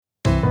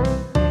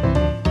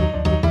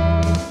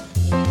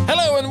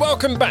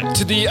welcome back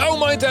to the Oh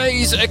My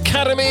Days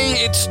Academy.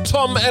 It's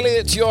Tom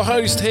Elliott, your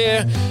host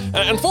here.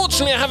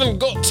 Unfortunately, I haven't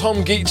got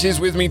Tom Geaches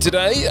with me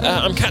today.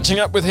 I'm catching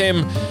up with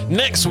him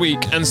next week,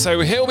 and so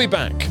he'll be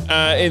back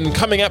in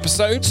coming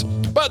episodes.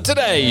 But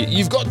today,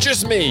 you've got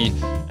just me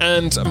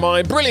and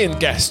my brilliant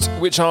guest,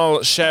 which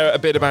I'll share a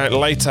bit about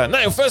later.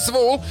 Now, first of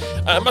all,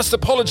 I must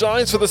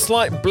apologise for the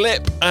slight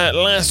blip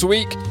last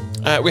week.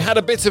 We had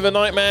a bit of a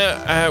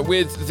nightmare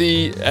with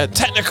the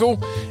technical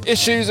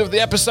issues of the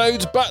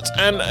episodes,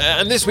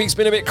 and this week's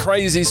been a bit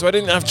crazy, so I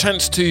didn't have a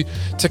chance to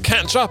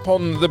catch up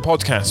on the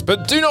podcast.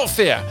 But do not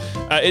fear,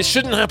 it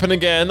shouldn't happen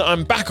again.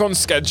 I'm back on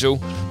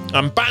schedule.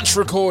 I'm batch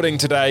recording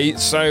today,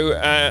 so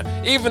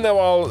even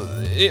though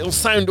it'll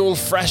sound all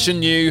fresh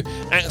and new,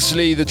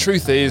 actually the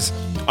truth is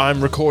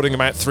I'm recording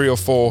about 3 or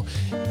 4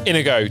 in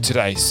a go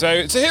today.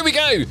 So here we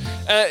go.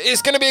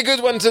 It's going to be a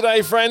good one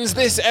today, friends.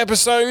 This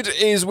episode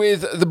is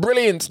with the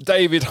brilliant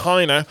David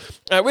Heiner.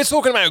 We're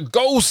talking about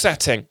goal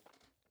setting.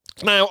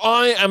 Now,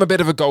 I am a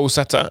bit of a goal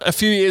setter. A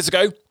few years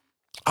ago,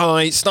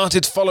 I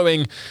started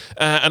following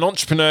an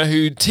entrepreneur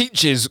who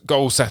teaches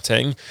goal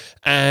setting,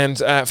 and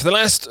for the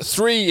last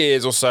 3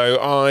 years or so,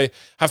 I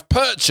have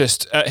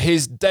purchased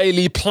his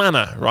daily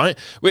planner, right?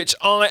 Which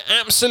I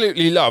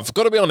absolutely love.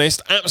 Got to be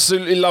honest,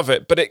 absolutely love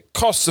it, but it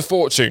costs a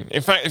fortune.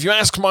 In fact, if you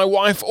ask my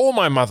wife or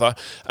my mother,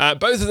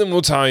 both of them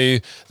will tell you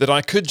that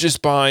I could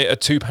just buy a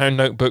 £2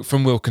 notebook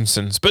from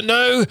Wilkinson's. But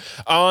no,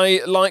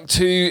 I like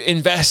to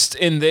invest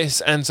in this,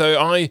 and so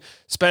I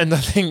spend, I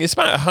think it's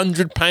about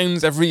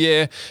 £100 every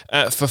year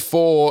for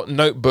 4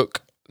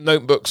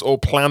 notebooks or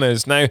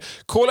planners. Now,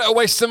 call it a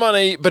waste of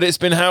money, but it's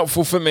been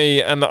helpful for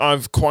me, and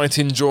I've quite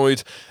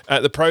enjoyed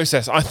the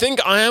process. I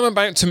think I am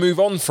about to move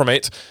on from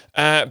it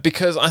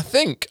because I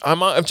think I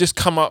might have just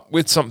come up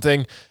with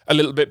something a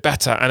little bit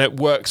better, and it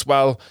works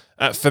well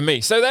for me.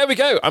 So there we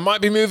go. I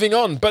might be moving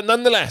on, but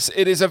nonetheless,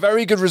 it is a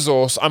very good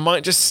resource. I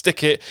might just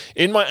stick it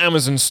in my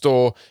Amazon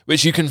store,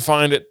 which you can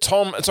find at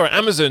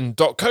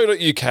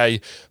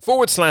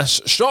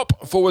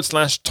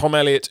amazon.co.uk/shop/Tom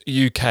Elliott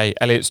UK.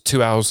 Elliott's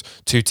 2 L's,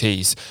 2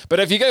 T's.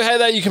 But if you go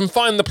ahead there, you can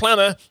find the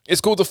planner.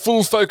 It's called the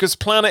Full Focus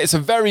Planner. It's a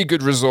very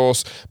good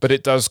resource, but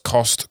it does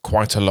cost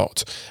quite a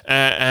lot.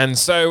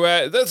 So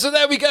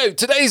there we go.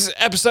 Today's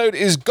episode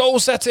is goal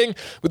setting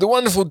with the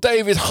wonderful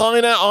David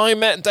Heiner. I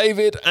met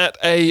David at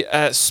a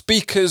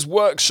speakers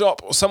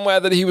workshop or somewhere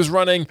that he was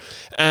running.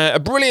 A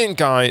brilliant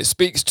guy,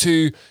 speaks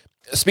in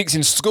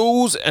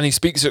schools, and he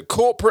speaks at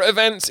corporate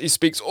events. He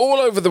speaks all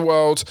over the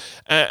world,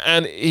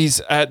 and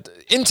he's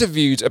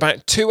interviewed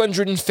about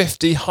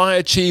 250 high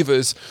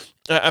achievers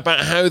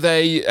about how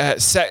they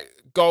set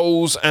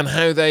goals and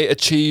how they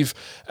achieve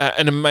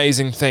an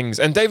amazing things.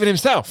 And David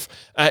himself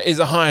is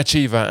a high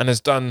achiever and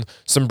has done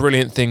some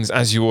brilliant things,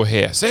 as you will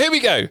hear. So here we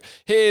go.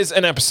 Here's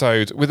an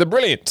episode with the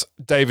brilliant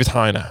David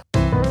Heiner.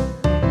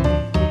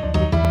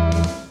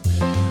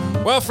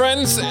 Well,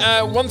 friends,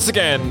 once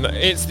again,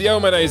 it's the Oh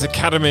My Days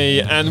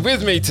Academy, and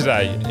with me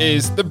today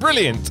is the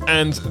brilliant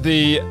and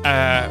the,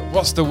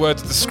 what's the word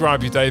to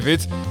describe you,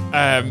 David?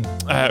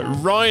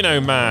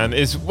 Rhino Man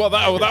is, well,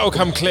 that'll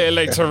come clear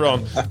later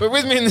on. But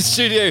with me in the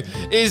studio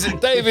is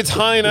David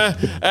Heiner.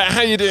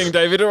 How are you doing,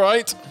 David? All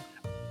right?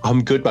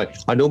 I'm good, mate.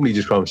 I normally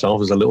describe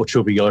myself as a little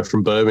chubby guy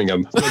from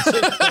Birmingham.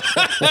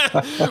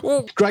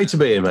 Well, great to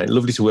be here, mate.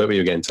 Lovely to work with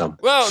you again, Tom.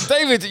 Well,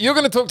 David, you're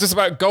going to talk to us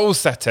about goal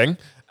setting.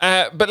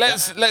 But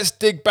let's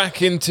dig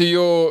back into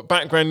your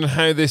background and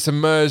how this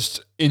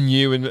emerged in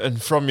you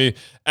and from you.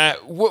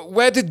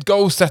 Where did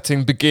goal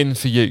setting begin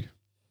for you?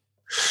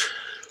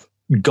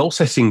 Goal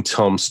setting,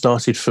 Tom,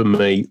 started for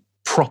me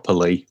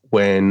properly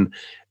when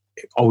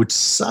I would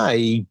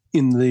say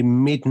in the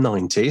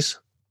mid-90s,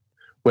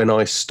 when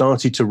I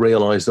started to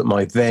realise that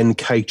my then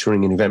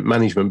catering and event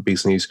management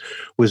business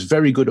was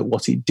very good at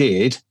what it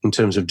did in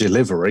terms of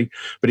delivery,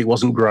 but it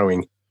wasn't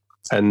growing.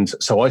 And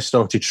so I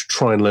started to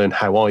try and learn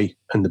how I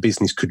and the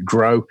business could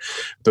grow.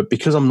 But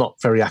because I'm not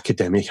very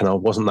academic and I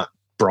wasn't that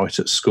bright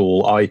at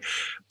school, I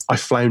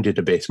floundered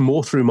a bit,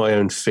 more through my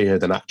own fear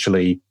than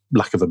actually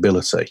lack of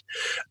ability.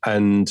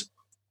 And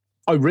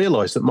I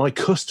realised that my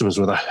customers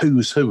were the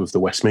who's who of the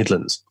West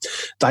Midlands.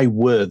 They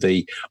were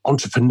the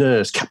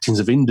entrepreneurs, captains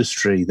of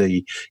industry,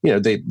 the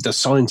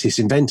scientists,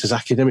 inventors,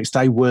 academics.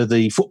 They were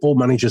the football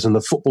managers and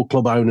the football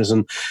club owners.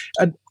 And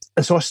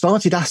so I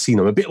started asking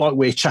them, a bit like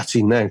we're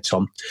chatting now,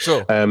 Tom.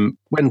 Sure.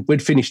 When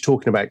we'd finished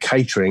talking about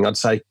catering, I'd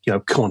say,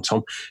 come on,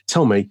 Tom,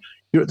 tell me,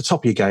 you're at the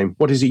top of your game.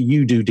 What is it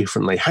you do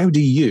differently? How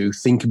do you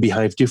think and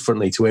behave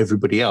differently to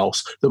everybody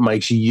else that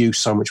makes you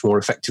so much more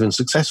effective and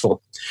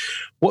successful?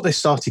 What they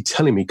started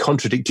telling me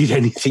contradicted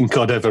anything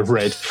I'd ever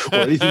read or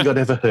anything I'd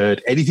ever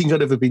heard, anything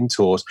I'd ever been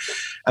taught.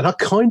 And I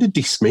kind of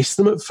dismissed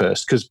them at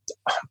first because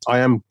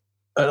I'm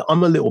a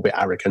little bit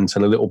arrogant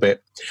and a little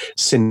bit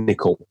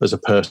cynical as a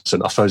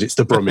person. I suppose it's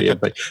the Brummie.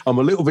 I'm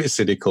a little bit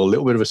cynical, a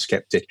little bit of a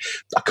skeptic.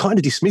 I kind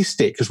of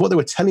dismissed it because what they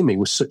were telling me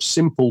was such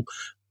simple,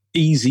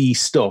 easy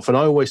stuff. And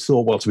I always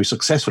thought, well, to be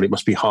successful, it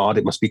must be hard,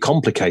 it must be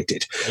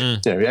complicated.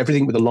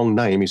 Everything with a long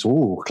name is,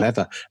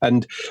 clever.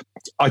 And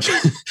I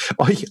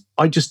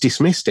just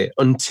dismissed it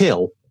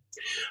until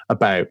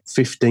about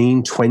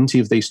 15, 20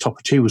 of these top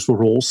achievers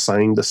were all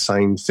saying the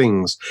same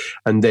things.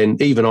 And then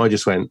even I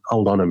just went,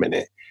 hold on a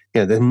minute.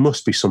 Yeah, there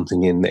must be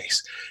something in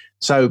this.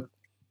 So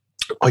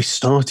I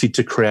started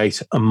to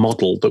create a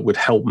model that would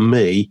help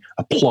me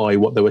apply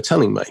what they were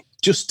telling me,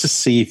 just to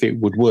see if it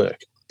would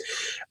work.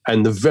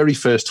 And the very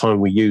first time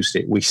we used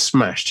it, we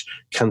smashed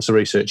Cancer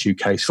Research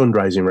UK's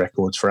fundraising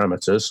records for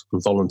amateurs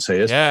and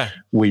volunteers. Yeah.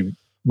 And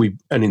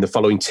in the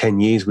following 10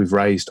 years, we've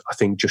raised, I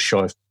think, just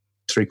shy of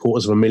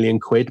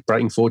 £750,000,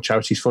 breaking 4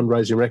 charities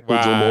fundraising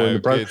records or more in the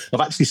program.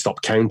 I've actually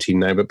stopped counting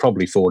now, but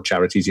probably 4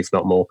 charities, if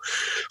not more,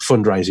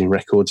 fundraising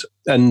records.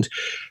 And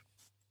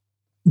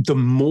the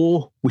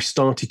more we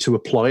started to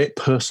apply it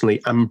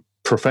personally and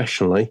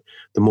professionally,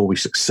 the more we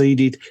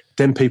succeeded.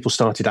 Then people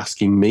started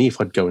asking me if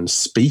I'd go and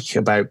speak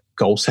about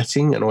goal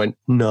setting, and I went,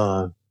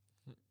 no,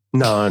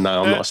 I'm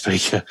not a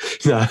speaker.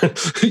 No,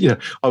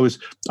 I was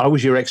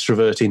your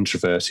extrovert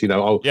introvert.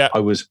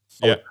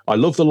 I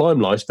love the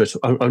limelight, but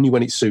only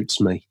when it suits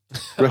me.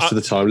 The rest of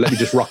the time, let me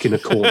just rock in a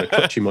corner,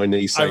 clutching my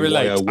knees, saying,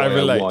 I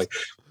relate.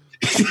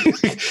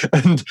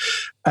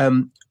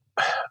 And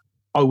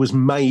I was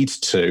made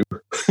to,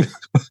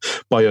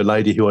 by a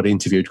lady who I'd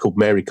interviewed called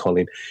Mary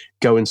Collin,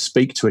 go and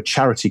speak to a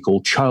charity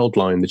called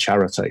Childline, the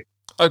charity.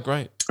 Oh,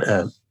 great.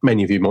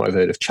 Many of you might have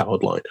heard of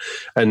Childline.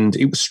 And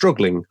it was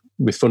struggling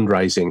with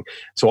fundraising.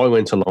 So I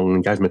went along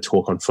and gave them a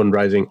talk on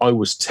fundraising. I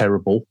was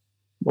terrible,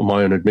 on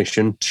my own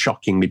admission,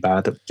 shockingly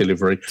bad at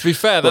delivery. To be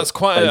fair, that's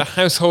quite a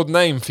household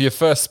name for your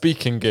first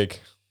speaking gig.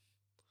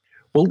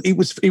 Well, it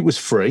was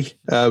free.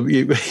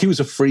 It was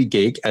a free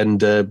gig, and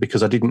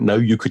because I didn't know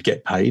you could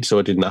get paid, so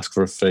I didn't ask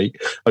for a fee.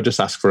 I just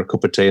asked for a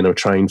cup of tea and a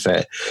train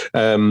fare.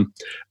 And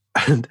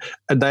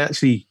they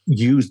actually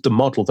used the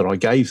model that I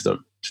gave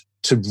them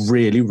to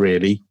really,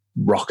 really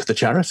rock the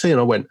charity.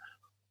 And I went,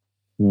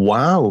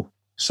 wow.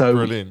 So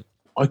brilliant.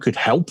 I could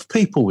help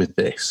people with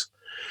this.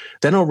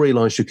 Then I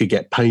realised you could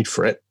get paid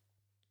for it.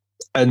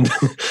 And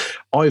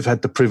I've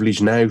had the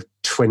privilege now,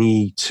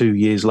 20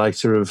 years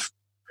later, of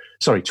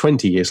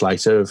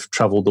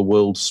travelled the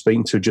world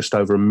speaking to just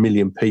over 1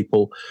 million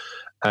people.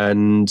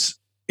 And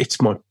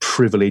it's my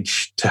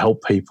privilege to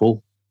help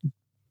people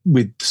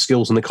with the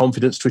skills and the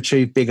confidence to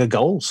achieve bigger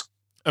goals.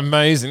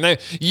 Amazing. Now,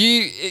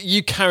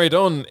 you carried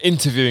on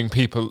interviewing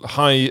people,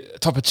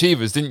 top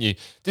achievers, didn't you?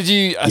 Did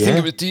you? I think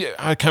it was.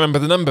 I can't remember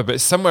the number, but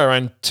it's somewhere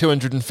around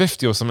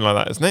 250 or something like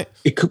that, isn't it?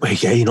 It could be.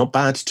 Yeah, not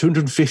bad.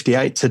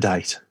 258 to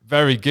date.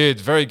 Very good,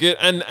 very good.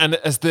 And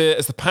as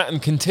the pattern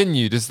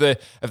continued, have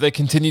they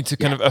continued to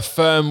kind of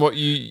affirm what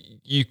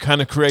you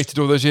kind of created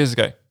all those years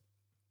ago?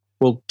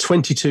 Well,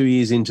 22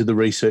 years into the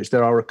research,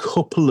 there are a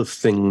couple of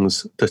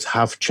things that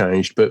have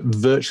changed, but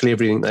virtually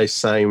everything they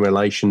say in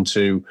relation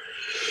to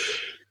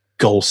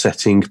goal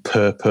setting,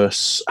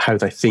 purpose, how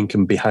they think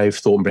and behave,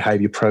 thought and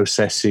behavior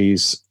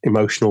processes,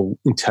 emotional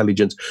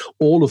intelligence,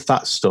 all of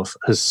that stuff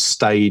has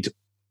stayed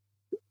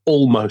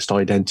almost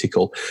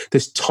identical.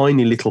 There's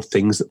tiny little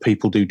things that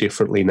people do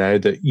differently now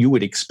that you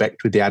would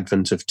expect with the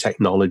advent of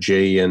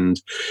technology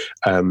and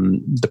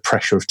the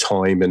pressure of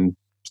time and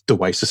the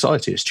way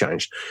society has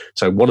changed.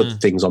 So one of the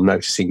things I'm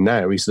noticing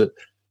now is that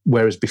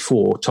whereas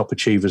before top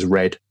achievers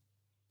read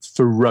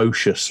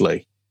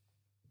ferociously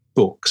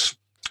books,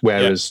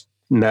 whereas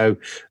now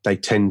they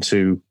tend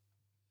to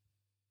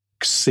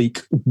seek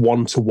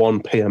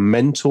one-to-one peer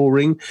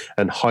mentoring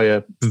and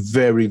hire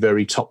very,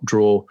 very top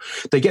drawer.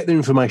 They get their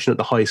information at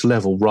the highest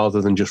level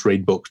rather than just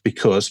read books,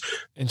 because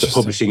the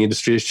publishing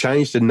industry has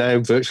changed and now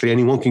virtually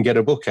anyone can get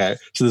a book out.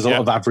 So there's a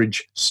lot of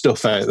average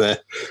stuff out there.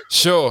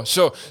 Sure.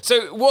 So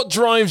what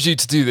drives you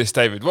to do this,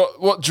 David?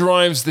 What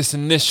drives this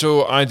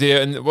initial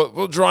idea, and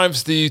what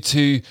drives you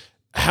to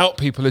help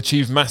people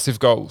achieve massive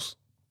goals?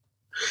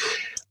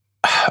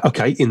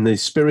 Okay, in the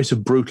spirit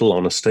of brutal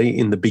honesty,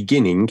 in the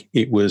beginning,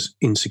 it was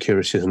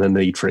insecurity and a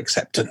need for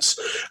acceptance.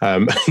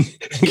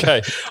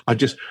 Okay, I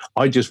just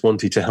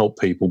wanted to help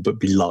people, but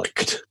be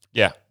liked.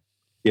 Yeah,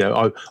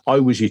 I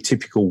was your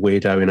typical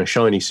weirdo in a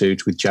shiny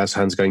suit with jazz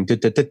hands going, da,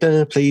 da, da,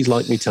 da, please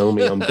like me, tell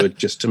me I'm good,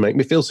 just to make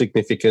me feel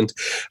significant.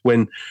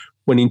 When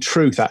in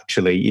truth,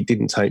 actually, it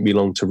didn't take me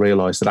long to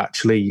realise that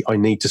actually I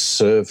need to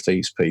serve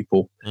these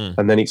people,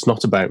 and then it's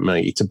not about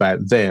me, it's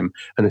about them.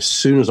 And as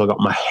soon as I got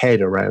my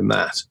head around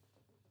that,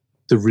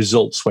 the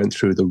results went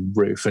through the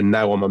roof. And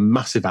now I'm a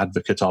massive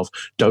advocate of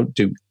don't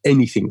do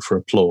anything for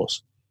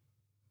applause.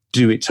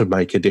 Do it to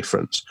make a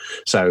difference.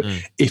 So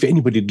if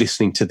anybody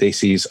listening to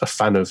this is a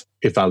fan of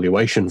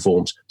evaluation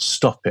forms,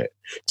 stop it.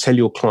 Tell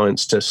your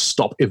clients to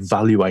stop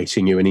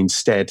evaluating you and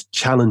instead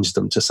challenge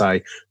them to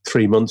say,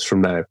 3 months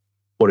from now,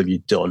 what have you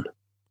done?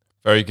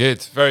 Very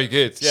good. Very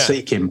good. Yeah.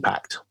 Seek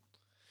impact.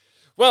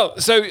 Well,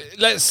 so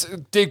let's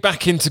dig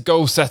back into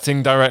goal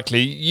setting directly.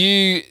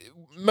 You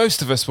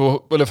most of us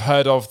will have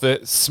heard of the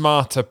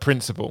SMARTER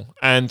principle,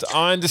 and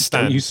I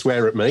understand. Don't you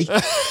swear at me.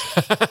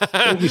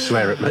 Don't you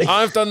swear at me.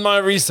 I've done my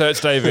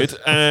research, David,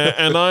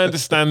 and I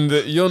understand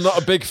that you're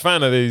not a big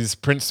fan of these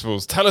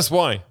principles. Tell us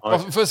why.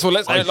 First of all,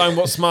 let's outline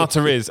what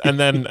SMARTER is, and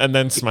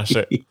then smash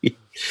it.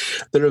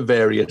 There are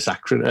various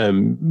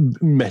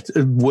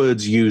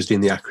words used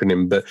in the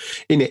acronym, but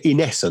in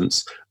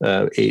essence,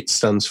 it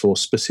stands for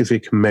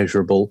specific,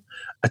 measurable,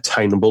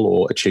 attainable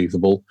or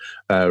achievable,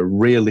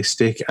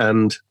 realistic,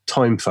 and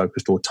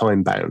time-focused or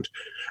time-bound.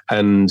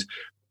 And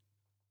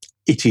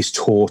it is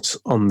taught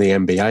on the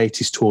MBA.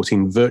 It is taught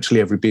in virtually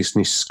every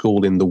business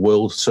school in the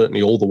world,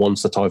 certainly all the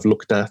ones that I've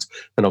looked at,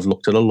 and I've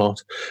looked at a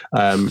lot.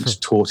 It's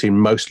taught in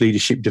most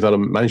leadership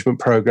development management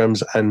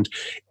programs, and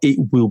it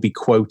will be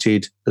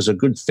quoted as a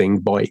good thing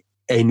by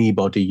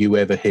anybody you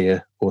ever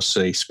hear or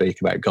see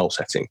speak about goal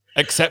setting.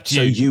 Except you.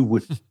 So you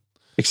would...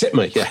 Except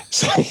me, yeah.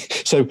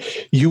 So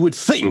you would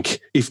think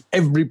if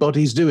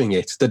everybody's doing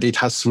it, that it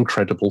has some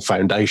credible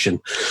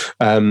foundation.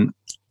 And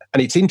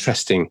it's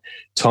interesting,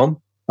 Tom,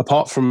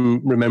 apart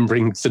from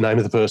remembering the name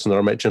of the person that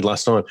I mentioned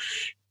last time,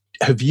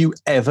 have you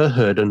ever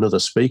heard another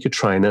speaker,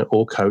 trainer,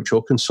 or coach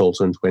or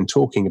consultant, when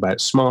talking about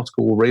SMART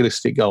or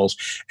realistic goals,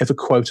 ever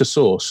quote a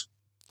source?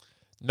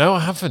 No,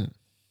 I haven't.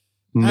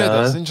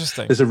 No, that's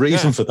interesting. There's a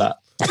reason for that.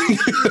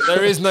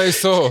 There is no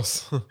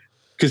source.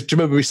 Because do you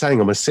remember me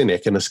saying I'm a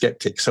cynic and a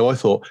skeptic? So I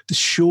thought,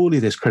 surely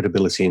there's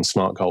credibility in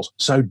SMART goals.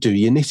 So do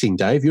your knitting,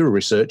 Dave. You're a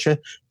researcher.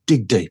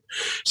 Dig deep.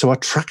 So I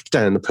tracked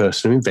down the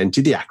person who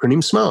invented the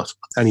acronym SMART,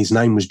 and his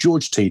name was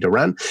George T.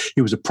 Duran.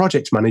 He was a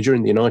project manager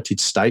in the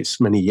United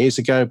States many years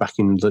ago, back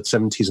in the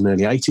 70s and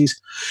early 80s.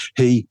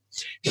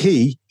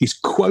 He is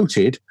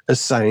quoted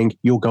as saying,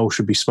 your goal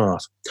should be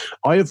SMART.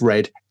 I have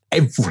read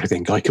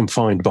everything I can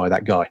find by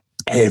that guy.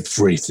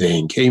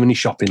 Everything, even his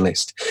shopping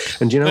list.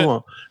 And you know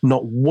what?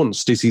 Not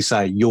once does he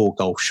say your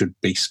goal should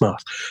be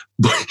SMART.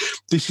 But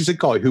this is a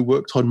guy who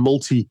worked on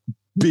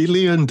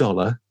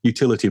multi-billion-dollar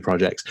utility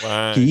projects.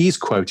 Wow. He is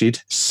quoted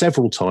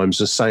several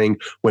times as saying,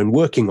 when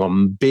working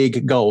on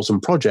big goals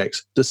and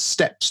projects, the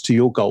steps to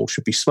your goal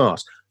should be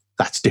SMART.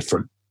 That's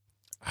different.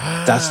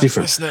 That's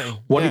different.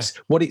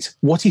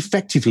 What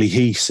effectively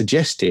he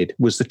suggested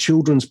was the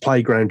children's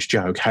playground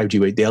joke, how do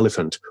you eat the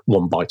elephant?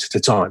 One bite at a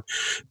time.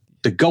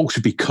 The goal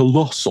should be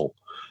colossal,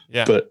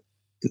 but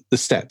the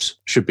steps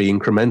should be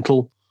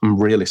incremental and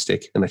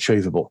realistic and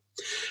achievable.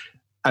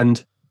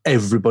 And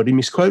everybody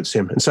misquotes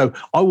him. And so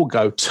I will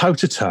go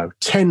toe-to-toe,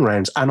 10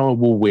 rounds, and I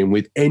will win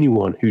with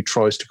anyone who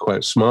tries to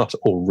quote SMART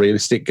or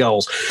realistic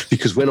goals.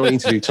 Because when I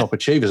interview top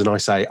achievers and I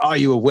say, are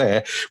you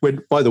aware?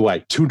 When, by the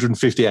way,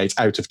 258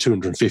 out of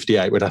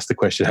 258 when asked the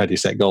question, how do you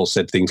set goals,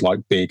 said things like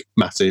big,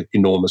 massive,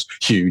 enormous,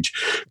 huge,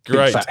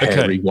 great, big, fat,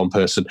 hairy, one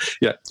person.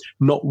 Yeah.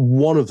 Not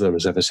one of them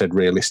has ever said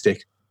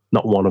realistic.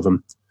 Not one of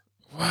them.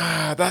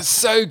 Wow, that's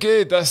so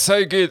good. That's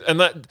so good. And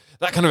that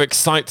kind of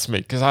excites me,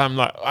 because I'm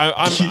like,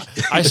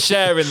 I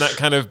share in that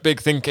kind of big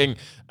thinking,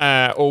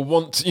 or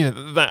want,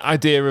 that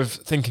idea of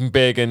thinking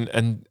big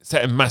and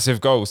setting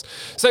massive goals.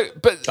 So,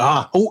 but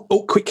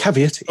quick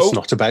caveat: it's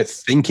not about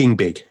thinking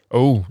big.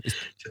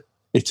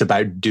 It's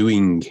about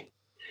doing.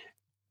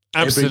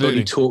 Absolutely.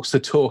 Everybody talks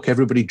the talk.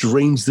 Everybody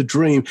dreams the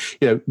dream.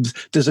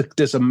 There's a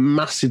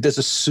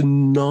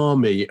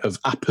tsunami of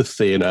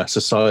apathy in our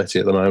society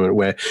at the moment,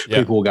 where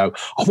people will go,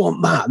 I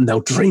want that, and they'll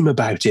dream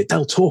about it.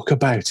 They'll talk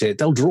about it.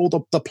 They'll draw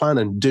the plan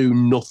and do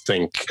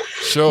nothing.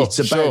 Sure. It's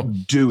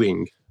about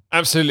doing.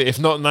 Absolutely. If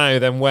not now,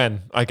 then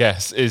when, I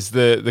guess, is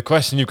the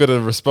question you've got to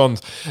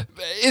respond.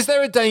 Is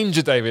there a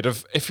danger, David,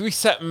 of if we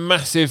set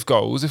massive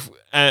goals,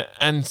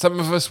 and some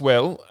of us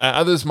will,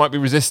 others might be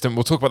resistant,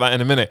 we'll talk about that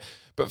in a minute,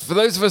 but for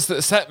those of us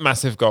that set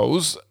massive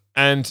goals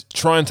and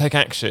try and take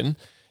action,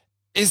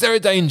 is there a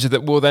danger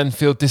that we'll then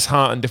feel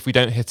disheartened if we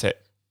don't hit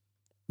it?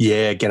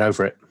 Yeah, get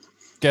over it.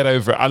 Get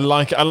over it. I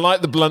like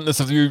the bluntness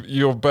of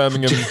your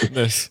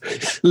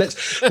Birmingham-ness.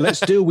 Let's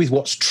deal with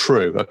what's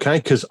true, okay?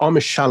 Because I'm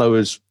as shallow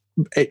as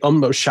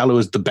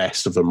the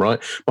best of them, right?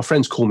 My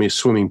friends call me a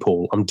swimming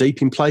pool. I'm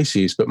deep in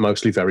places, but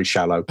mostly very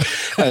shallow.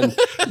 And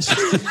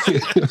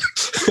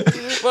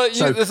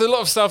there's a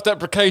lot of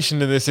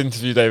self-deprecation in this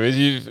interview, David.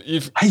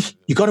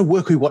 You got to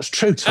work with what's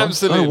true, Tom.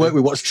 Absolutely. Got to work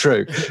with what's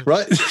true,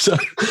 right?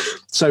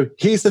 So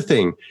here's the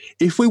thing: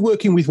 if we're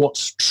working with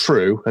what's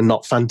true and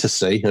not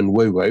fantasy and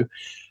woo-woo,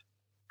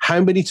 how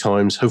many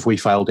times have we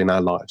failed in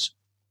our lives?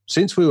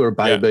 Since we were a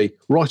baby,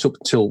 right up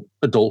until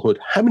adulthood,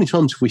 how many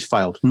times have we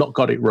failed, not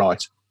got it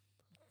right?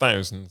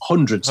 Thousands.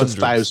 Hundreds of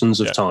thousands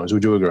of times.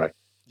 Would you agree?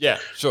 Yeah,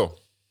 sure.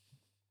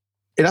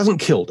 It hasn't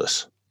killed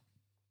us.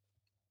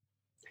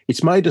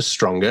 It's made us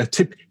stronger.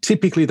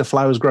 Typically, the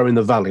flowers grow in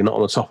the valley, not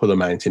on the top of the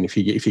mountain, if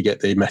you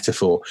get the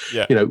metaphor.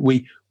 Yeah.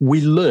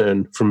 We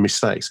learn from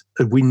mistakes.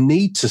 We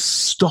need to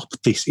stop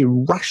this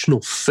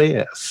irrational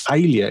fear of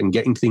failure and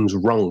getting things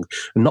wrong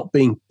and not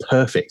being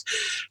perfect.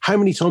 How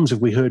many times have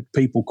we heard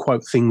people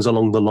quote things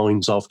along the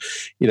lines of,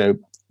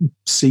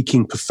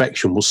 seeking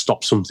perfection will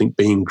stop something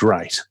being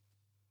great?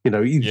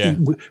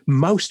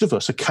 Most of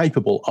us are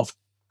capable of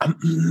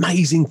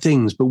amazing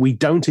things, but we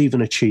don't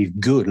even achieve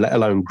good, let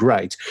alone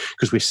great,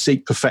 because we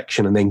seek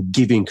perfection and then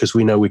give in because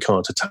we know we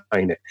can't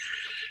attain it.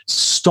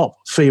 Stop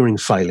fearing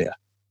failure.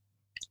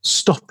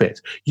 Stop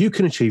it. You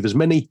can achieve as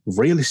many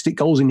realistic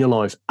goals in your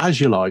life as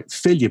you like.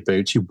 Fill your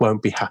boots. You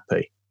won't be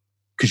happy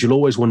because you'll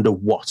always wonder,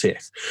 what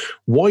if?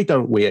 Why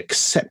don't we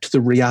accept the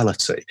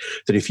reality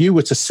that if you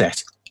were to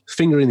set,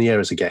 finger in the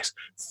air as a guess,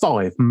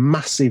 5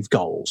 massive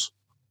goals,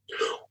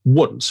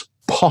 once,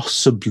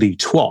 possibly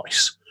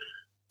twice,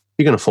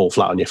 you're going to fall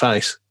flat on your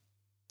face.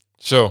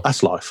 Sure.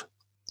 That's life.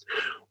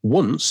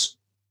 Once,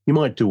 you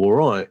might do all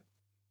right,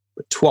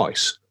 but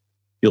twice,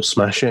 you'll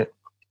smash it.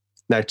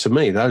 Now, to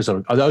me, those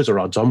are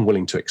odds I'm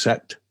willing to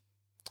accept.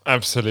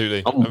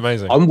 Absolutely.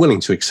 Amazing. I'm willing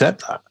to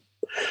accept that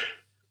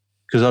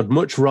because I'd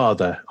much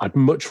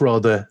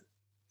rather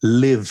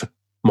live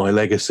my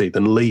legacy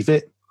than leave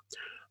it.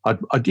 I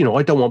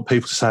don't want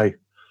people to say,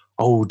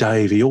 "Oh,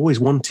 Dave, he always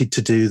wanted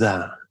to do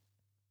that."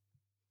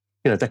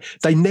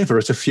 They never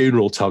at a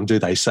funeral, Tom, do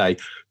they say,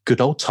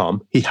 "Good old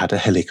Tom, he had a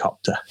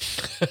helicopter."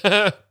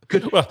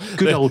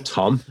 Good old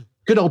Tom.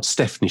 Good old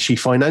Stephanie, she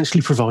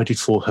financially provided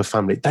for her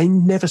family. They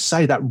never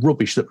say that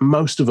rubbish that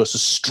most of us are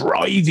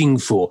striving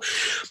for.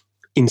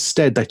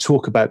 Instead, they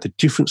talk about the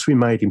difference we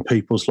made in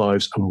people's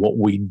lives and what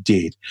we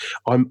did.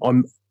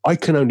 I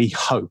can only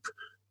hope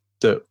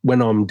that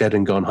when I'm dead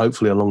and gone,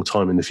 hopefully a long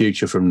time in the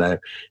future from now,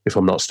 if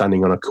I'm not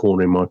standing on a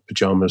corner in my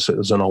pajamas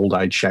as an old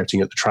age shouting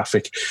at the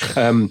traffic,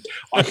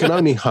 I can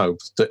only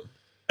hope that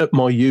at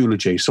my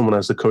eulogy, someone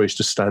has the courage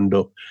to stand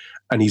up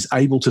and he's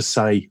able to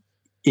say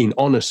in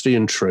honesty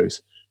and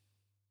truth,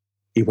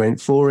 he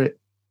went for it.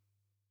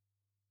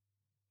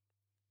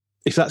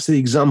 If that's the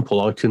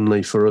example I can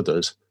leave for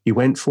others, he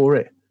went for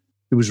it.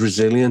 He was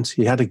resilient.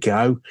 He had a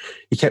go.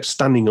 He kept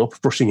standing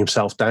up, brushing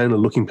himself down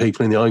and looking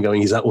people in the eye and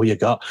going, "Is that all you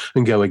got?"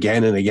 And go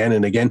again and again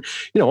and again.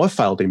 I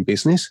failed in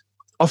business.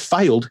 I've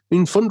failed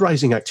in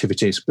fundraising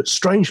activities. But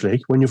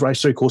strangely, when you've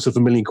raised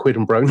 £750,000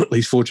 and broken at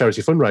least 4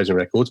 charity fundraising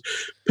records,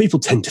 people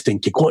tend to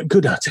think you're quite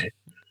good at it.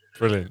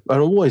 Brilliant. And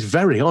I'm always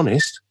very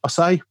honest. I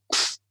say,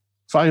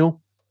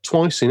 fail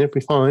twice in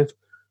every 5.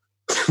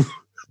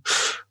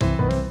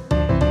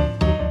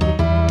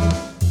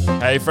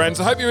 Hey friends,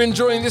 I hope you're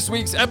enjoying this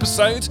week's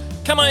episode.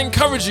 Can I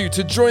encourage you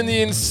to join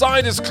the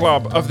Insiders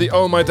Club of the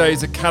Oh My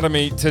Days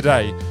Academy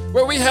today,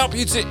 where we help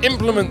you to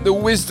implement the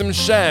wisdom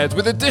shared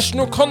with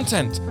additional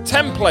content,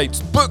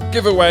 templates, book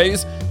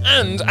giveaways,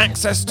 and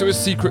access to a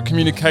secret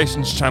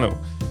communications channel.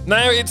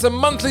 Now, it's a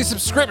monthly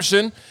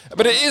subscription,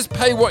 but it is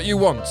pay what you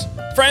want.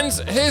 Friends,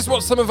 here's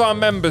what some of our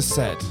members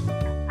said.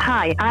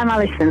 Hi, I'm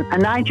Alison,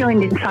 and I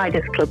joined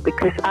Insiders Club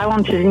because I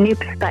wanted a new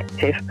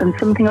perspective and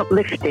something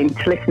uplifting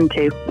to listen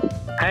to.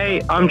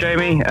 Hey, I'm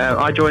Jamie.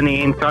 I joined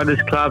the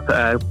Insiders Club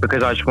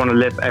because I just want to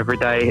live every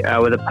day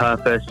with a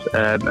purpose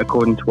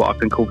according to what I've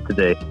been called to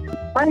do.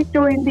 I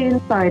joined the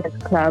Insiders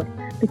Club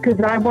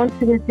because I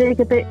wanted to dig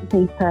a bit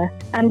deeper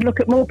and look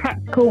at more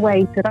practical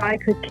ways that I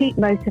could keep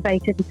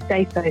motivated and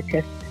stay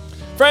focused.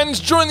 Friends,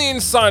 join the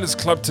Insiders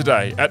Club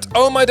today at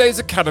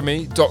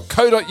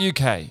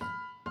ohmydaysacademy.co.uk.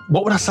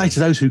 What would I say to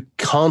those who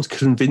can't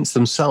convince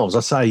themselves? I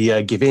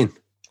say, give in.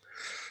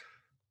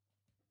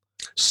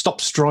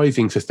 Stop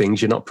striving for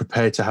things you're not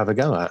prepared to have a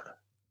go at.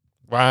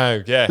 Wow,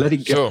 yeah. Let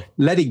it go. Sure.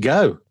 Let it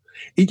go.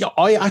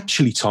 I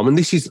actually, Tom, and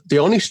this is the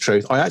honest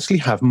truth, I actually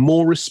have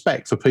more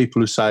respect for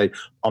people who say,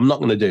 "I'm not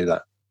going to do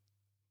that,"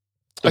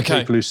 than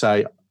people who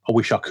say, "I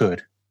wish I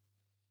could."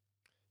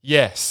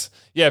 Yes.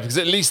 Yeah, because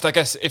at least I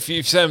guess if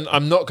you've said,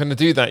 "I'm not going to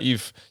do that,"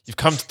 you've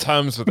come to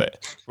terms with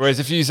it. Whereas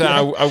if you say,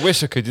 I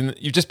wish I could,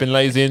 you've just been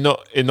lazy in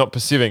not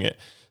pursuing it.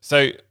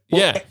 So,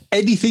 yeah. Well,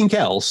 anything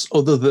else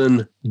other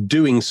than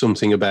doing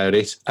something about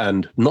it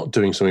and not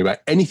doing something about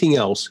it, anything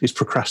else is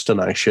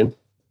procrastination.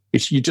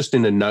 You're just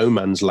in a no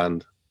man's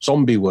land,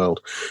 zombie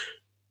world.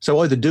 So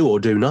either do or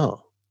do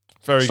not.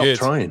 Very Stop good.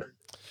 trying.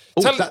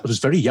 Oh, that was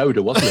very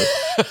Yoda, wasn't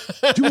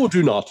it? Do or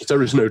do not.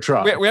 There is no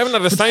try. We haven't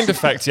had a sound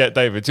effect yet,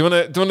 David. Do you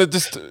want to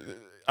just?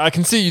 I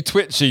can see you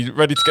twitchy,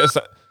 ready to get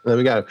a. There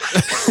we go.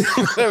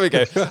 There we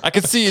go. I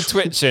can see you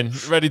twitching,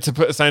 ready to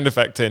put a sound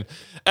effect in.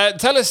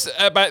 Tell us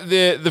about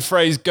the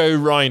phrase "Go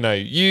Rhino."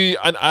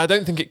 I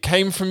don't think it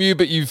came from you,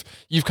 but you've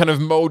kind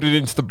of molded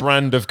into the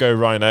brand of Go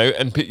Rhino,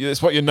 and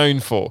it's what you're known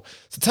for.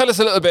 So tell us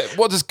a little bit.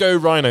 What does Go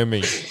Rhino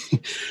mean?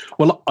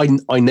 Well,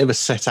 I never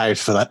set out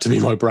for that to be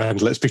my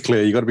brand. Let's be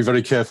clear. You've got to be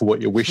very careful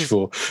what you wish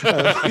for.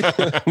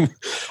 Do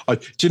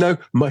you know?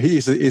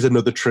 Here's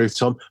another truth,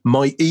 Tom.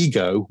 My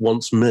ego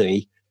wants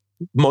me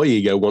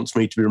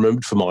to be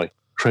remembered for my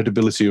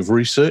credibility of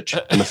research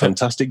and a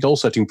fantastic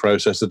goal-setting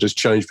process that has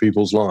changed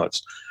people's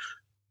lives.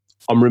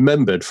 I'm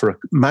remembered for a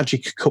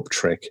magic cup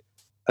trick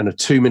and a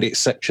 2-minute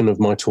section of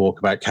my talk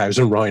about cows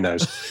and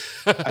rhinos.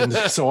 And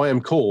so I am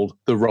called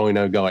the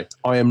Rhino Guy.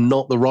 I am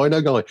not the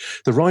Rhino Guy.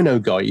 The Rhino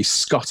Guy is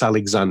Scott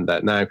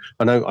Alexander. Now,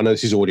 I know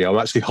this is audio. I'm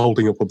actually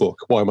holding up a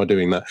book. Why am I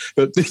doing that?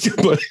 But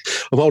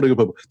I'm holding up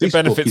a book. It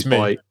benefits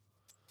me.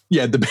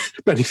 Yeah, the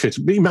benefit.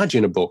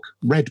 Imagine a book,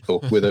 red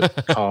book with a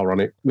car on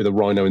it, with a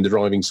rhino in the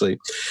driving seat.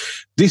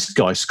 This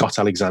guy, Scott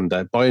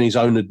Alexander, by his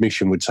own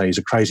admission, would say he's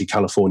a crazy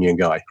Californian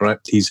guy, right?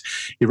 He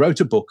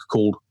wrote a book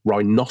called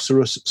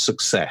Rhinoceros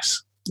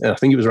Success. And I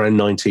think it was around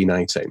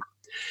 1918.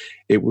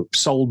 It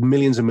sold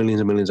millions and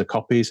millions and millions of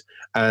copies.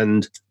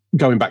 And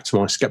going back to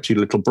my skeptic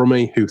little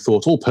Brummie, who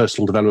thought all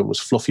personal development was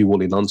fluffy,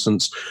 woolly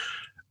nonsense,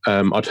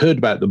 I'd heard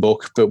about the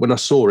book, but when I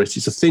saw it,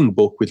 it's a thin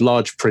book with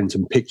large print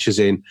and pictures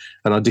in,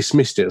 and I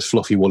dismissed it as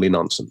fluffy, woolly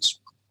nonsense.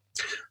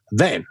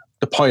 Then,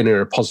 the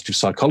pioneer of positive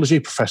psychology,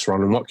 Professor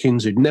Alan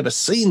Watkins, who'd never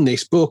seen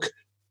this book,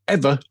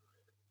 ever,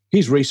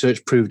 his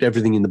research proved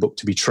everything in the book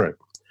to be true.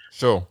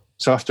 Sure.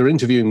 So after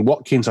interviewing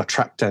Watkins, I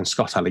tracked down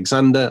Scott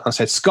Alexander. I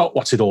said, Scott,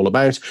 what's it all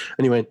about?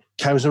 And he went,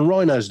 cows and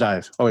rhinos,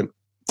 Dave. I went,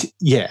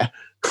 yeah.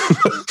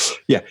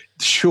 Yeah,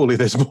 surely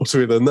there's more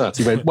to it than that.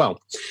 He went, well,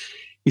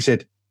 he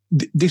said,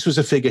 this was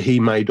a figure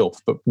he made up,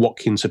 but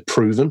Watkins had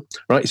proven,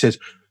 right? He says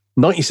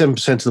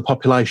 97% of the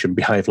population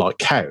behave like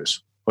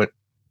cows. I went,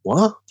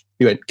 what?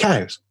 He went,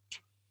 cows.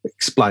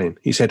 Explain.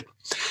 He said,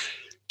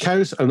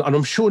 cows, and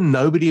I'm sure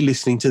nobody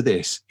listening to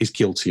this is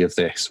guilty of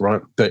this,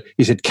 right? But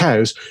he said,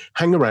 cows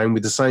hang around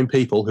with the same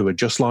people who are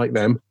just like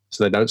them,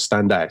 so they don't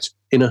stand out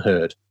in a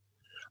herd.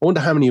 I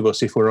wonder how many of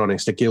us, if we're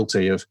honest, are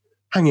guilty of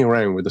hanging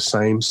around with the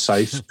same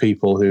safe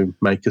people who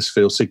make us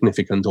feel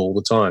significant all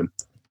the time.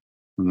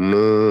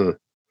 No.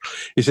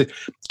 He said,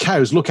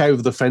 cows look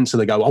over the fence and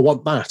they go, I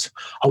want that.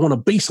 I want to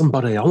be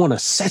somebody. I want to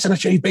set and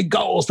achieve big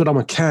goals, but I'm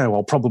a cow.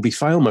 I'll probably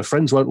fail. My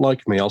friends won't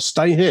like me. I'll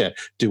stay here,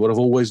 do what I've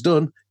always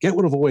done, get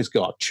what I've always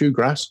got, chew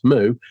grass,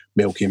 moo,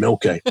 milky,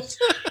 milky.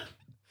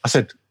 I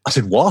said,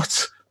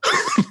 what?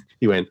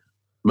 He went,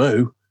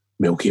 moo,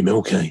 milky,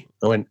 milky.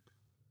 I went,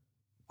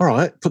 all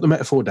right, put the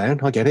metaphor down.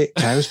 I get it.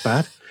 Cows,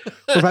 bad.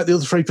 What about the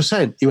other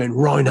 3%? He went,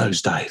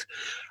 rhinos, Dave.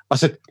 I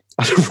said,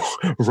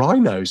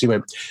 rhinos. He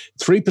went,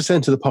 3%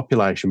 of the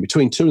population,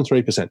 between 2 and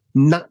 3%,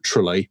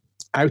 naturally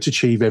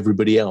out-achieve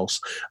everybody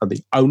else. And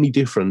the only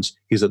difference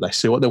is that they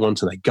see what they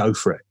want and they go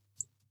for it.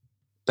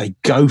 They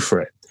go for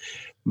it.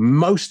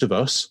 Most of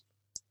us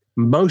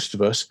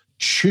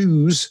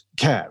choose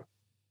cow.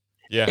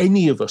 Yeah.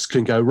 Any of us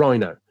can go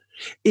rhino.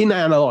 In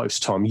our lives,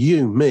 Tom,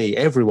 you, me,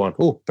 everyone,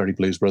 very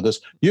Blues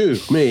Brothers, you,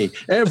 me,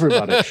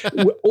 everybody,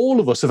 all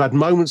of us have had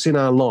moments in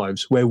our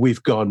lives where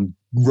we've gone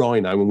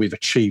rhino and we've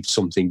achieved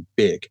something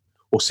big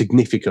or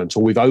significant,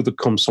 or we've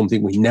overcome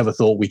something we never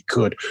thought we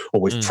could, or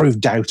we've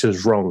proved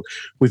doubters wrong.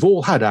 We've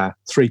all had our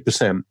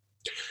 3%.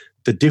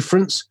 The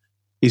difference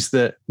is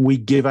that we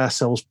give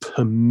ourselves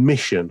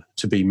permission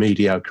to be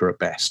mediocre at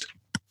best.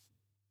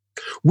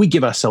 We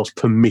give ourselves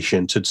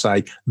permission to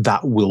say,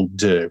 that will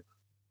do.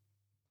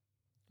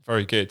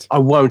 Very good. I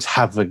won't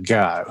have a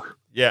go.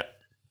 Yeah.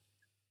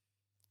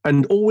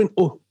 And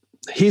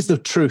here's the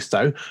truth,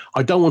 though.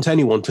 I don't want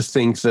anyone to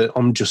think that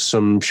I'm just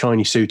some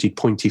shiny-suited,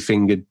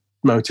 pointy-fingered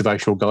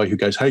motivational guy who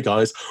goes, hey,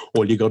 guys,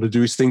 all you got to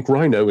do is think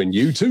rhino and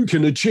you too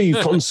can achieve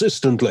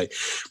consistently.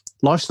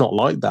 Life's not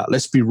like that.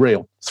 Let's be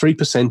real.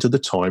 3% of the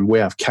time, we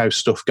have cow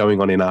stuff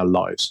going on in our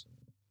lives.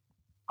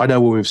 I know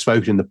when we've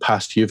spoken in the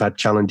past, you've had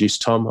challenges,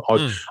 Tom.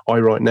 I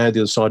right now, the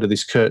other side of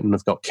this curtain,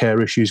 I've got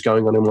care issues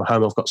going on in my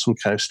home. I've got some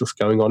cow stuff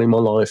going on in my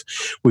life.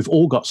 We've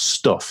all got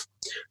stuff.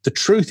 The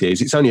truth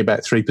is, it's only about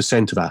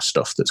 3% of our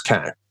stuff that's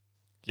cow.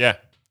 Yeah.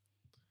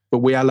 But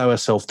we allow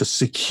ourselves the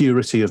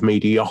security of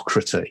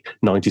mediocrity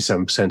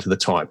 97% of the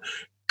time.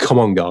 Come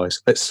on, guys.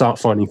 Let's start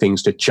finding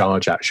things to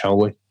charge at, shall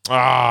we?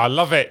 Ah,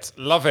 love it.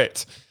 Love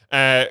it.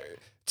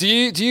 Do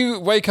you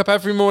wake up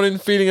every morning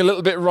feeling a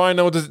little bit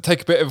rhino, or does it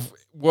take a bit of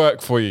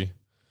work for you?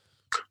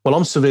 Well,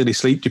 I'm severely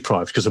sleep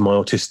deprived because of my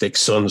autistic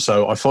son,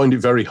 so I find it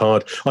very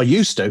hard. I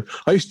used to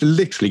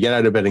literally get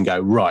out of bed and go,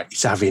 right,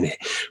 it's having it.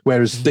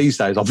 Whereas these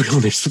days, I'll be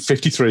honest, at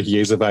 53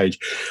 years of age,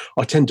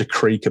 I tend to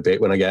creak a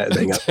bit when I get out of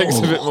bed. It takes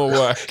a bit more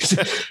work.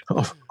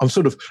 I'm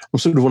sort of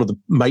one of the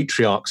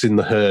matriarchs in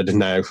the herd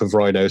now of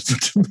rhinos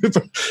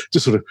to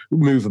sort of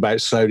move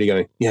about slowly,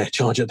 going, yeah,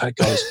 charge at that,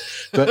 guys.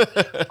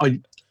 But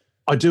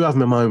I do have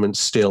my moments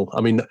still.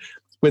 I mean,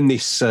 when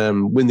this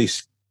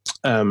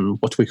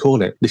what do we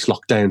call it? This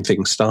lockdown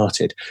thing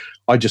started,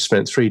 I just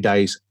spent 3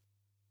 days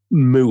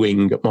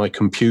mooing at my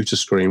computer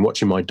screen,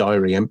 watching my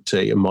diary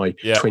empty and my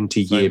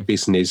 20-year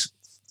business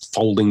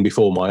folding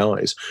before my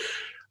eyes.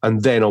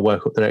 And then I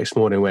woke up the next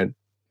morning and went,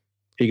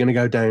 are you going to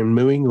go down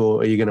mooing,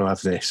 or are you going to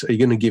have this? Are you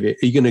going to give it?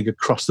 Are you going to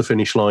cross the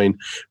finish line,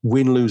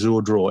 win, lose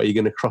or draw? Are you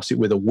going to cross it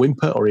with a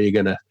whimper, or are you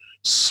going to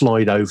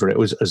slide over it?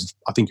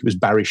 I think it was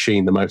Barry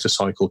Sheene, the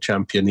motorcycle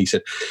champion. He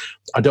said,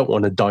 I don't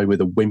want to die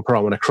with a whimper. I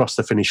want to cross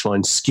the finish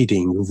line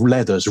skidding,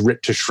 leathers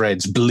ripped to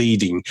shreds,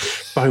 bleeding,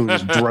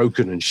 bones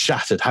broken and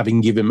shattered,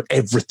 having given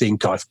everything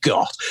I've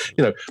got.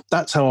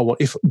 That's how I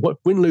want. If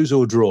win, lose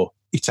or draw,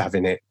 it's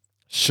having it.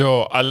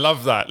 Sure, I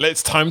love that.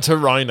 It's time to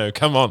rhino.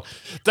 Come on.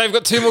 Dave, I've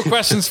got 2 more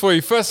questions for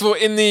you. First of all,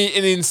 in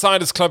the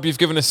Insiders Club, you've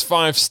given us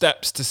 5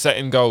 steps to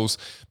setting goals.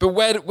 But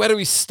where do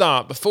we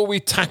start? Before we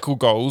tackle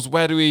goals,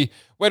 where do we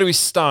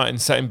start in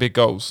setting big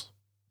goals?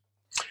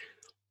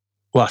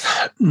 Well,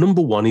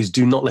 number one is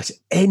do not let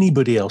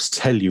anybody else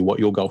tell you what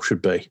your goal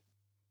should be.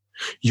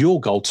 Your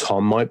goal,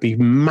 Tom, might be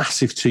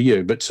massive to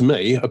you, but to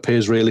me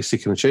appears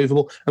realistic and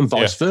achievable, and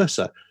vice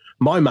versa.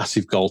 My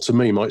massive goal to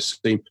me might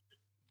seem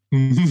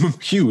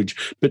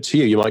huge, but to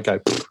you, you might go,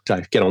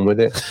 Dave, get on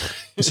with it.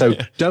 So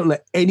don't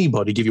let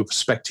anybody give you a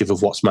perspective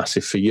of what's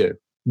massive for you.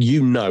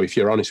 You know, if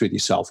you're honest with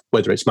yourself,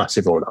 whether it's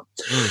massive or not.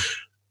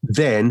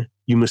 Then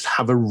you must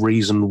have a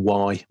reason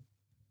why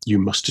you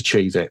must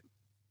achieve it.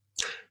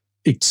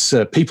 It's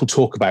people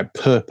talk about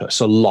purpose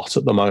a lot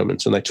at the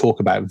moment, and they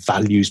talk about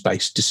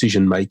values-based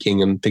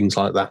decision-making and things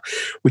like that,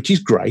 which is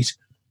great.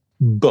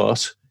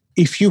 But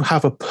if you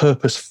have a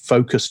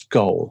purpose-focused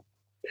goal,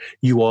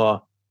 you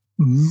are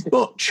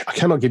I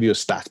cannot give you a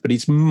stat, but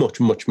it's much,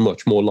 much,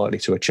 much more likely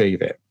to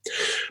achieve it.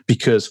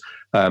 Because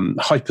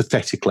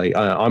hypothetically,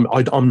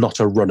 I'm not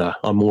a runner,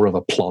 I'm more of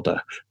a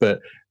plodder, but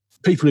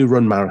people who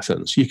run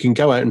marathons, you can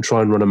go out and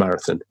try and run a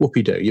marathon.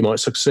 Whoopie-doo. You might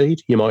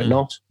succeed, you might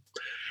not.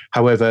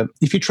 However,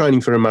 if you're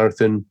training for a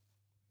marathon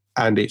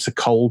and it's a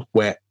cold,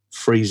 wet,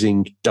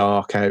 freezing,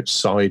 dark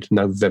outside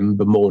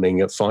November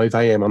morning at 5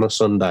 a.m. on a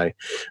Sunday,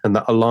 and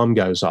that alarm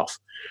goes off,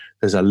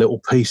 there's a little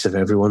piece of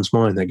everyone's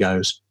mind that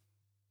goes,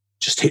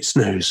 just hit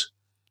snooze,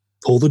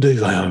 pull the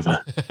duvet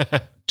over,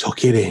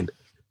 tuck it in,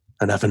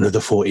 and have another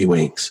 40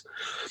 winks.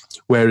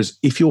 Whereas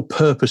if you're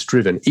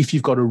purpose-driven, if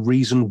you've got a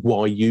reason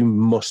why you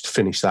must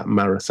finish that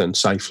marathon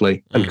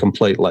safely and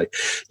completely,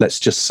 let's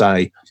just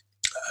say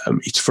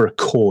it's for a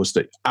cause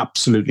that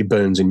absolutely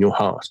burns in your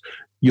heart,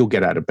 you'll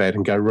get out of bed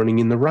and go running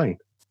in the rain.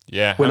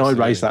 Yeah. When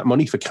absolutely. I raised that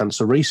money for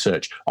cancer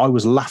research, I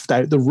was laughed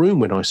out the room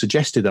when I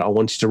suggested that I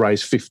wanted to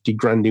raise 50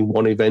 grand in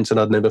one event and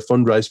I'd never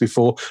fundraised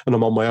before and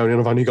I'm on my own and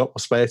I've only got my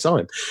spare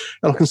time.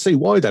 And I can see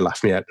why they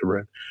laughed me out the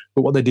room.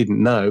 But what they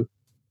didn't know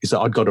is that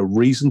I'd got a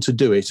reason to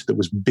do it that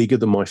was bigger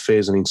than my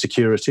fears and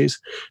insecurities.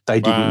 They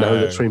didn't know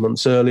that 3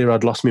 months earlier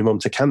I'd lost my mum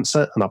to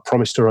cancer and I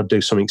promised her I'd do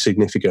something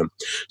significant.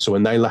 So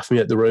when they laughed me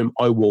at the room,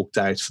 I walked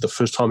out for the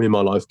first time in my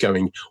life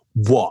going,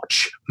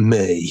 watch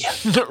me.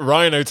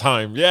 Rhino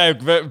time. Yeah,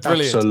 brilliant.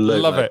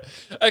 Absolutely. Love it.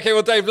 Okay,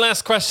 well, Dave,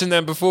 last question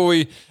then before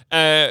we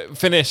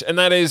finish, and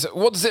that is,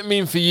 what does it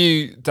mean for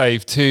you,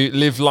 Dave, to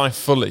live life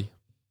fully?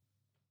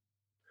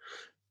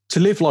 To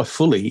live life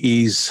fully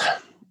is,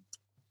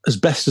 as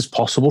best as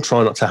possible,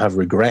 try not to have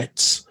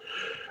regrets.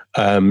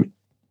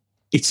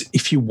 It's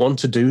if you want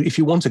to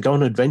go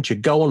on an adventure,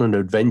 go on an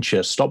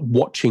adventure. Stop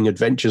watching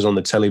adventures on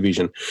the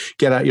television.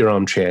 Get out your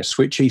armchair,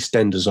 switch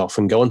EastEnders off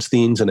and go onto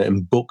the internet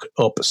and book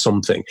up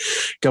something.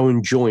 Go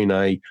and go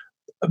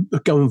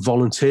and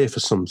volunteer for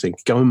something.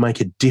 Go and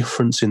make a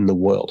difference in the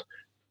world.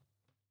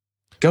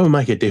 Go and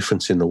make a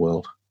difference in the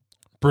world.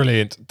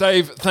 Brilliant.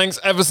 Dave, thanks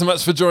ever so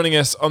much for joining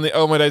us on the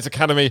Oh My Days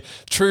Academy.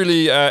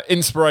 Truly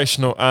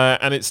inspirational,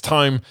 and it's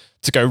time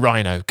to go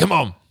Rhino. Come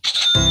on.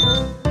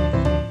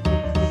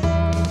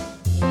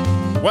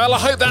 Well, I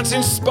hope that's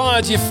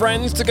inspired you,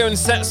 friends, to go and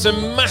set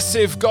some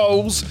massive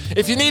goals.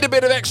 If you need a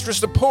bit of extra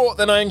support,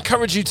 then I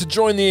encourage you to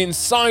join the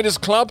Insiders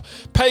Club.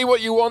 Pay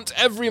what you want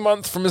every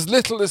month from as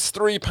little as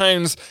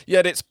 £3,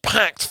 yet it's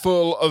packed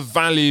full of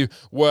value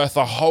worth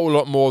a whole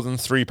lot more than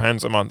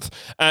 £3 a month.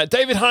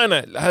 David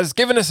Heiner has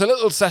given us a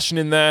little session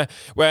in there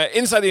where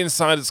inside the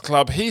Insiders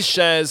Club, he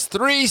shares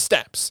 5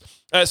 steps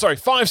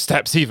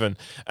even,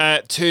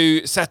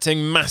 to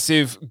setting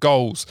massive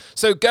goals.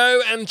 So go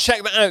and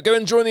check that out. Go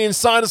and join the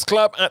Insiders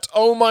Club at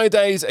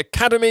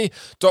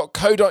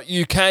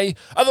ohmydaysacademy.co.uk.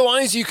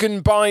 Otherwise, you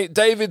can buy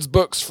David's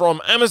books from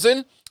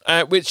Amazon,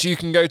 which you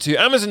can go to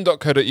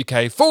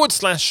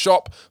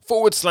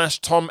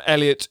amazon.co.uk/shop/Tom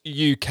Elliott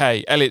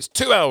UK. Elliott's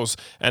 2 L's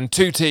and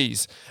 2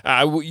 T's.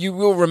 You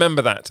will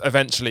remember that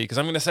eventually because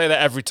I'm going to say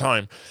that every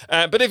time.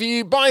 But if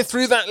you buy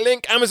through that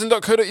link,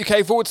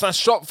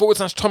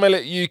 amazon.co.uk/shop/Tom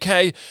Elliott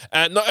UK,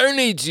 not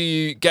only do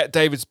you get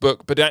David's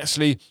book, but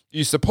actually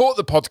you support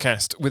the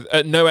podcast with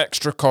no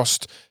extra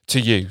cost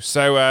to you.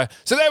 So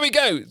there we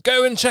go.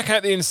 Go and check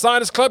out the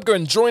Insiders Club. Go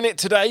and join it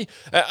today.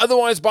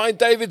 Otherwise, buy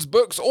David's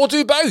books or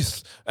do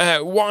both.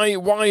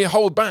 Why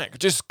hold back?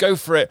 Just go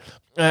for it.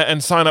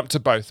 And sign up to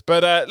both.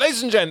 But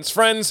ladies and gents,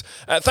 friends,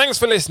 thanks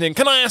for listening.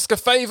 Can I ask a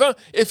favour?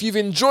 If you've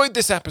enjoyed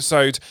this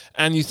episode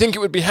and you think it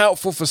would be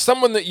helpful for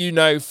someone that you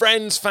know,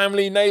 friends,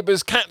 family,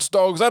 neighbours, cats,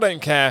 dogs, I don't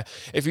care.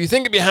 If you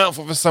think it'd be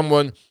helpful for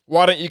someone,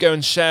 why don't you go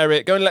and share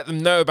it? Go and let them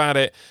know about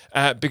it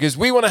because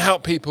we want to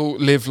help people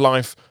live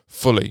life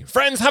fully.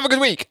 Friends, have a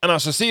good week and I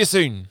shall see you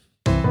soon.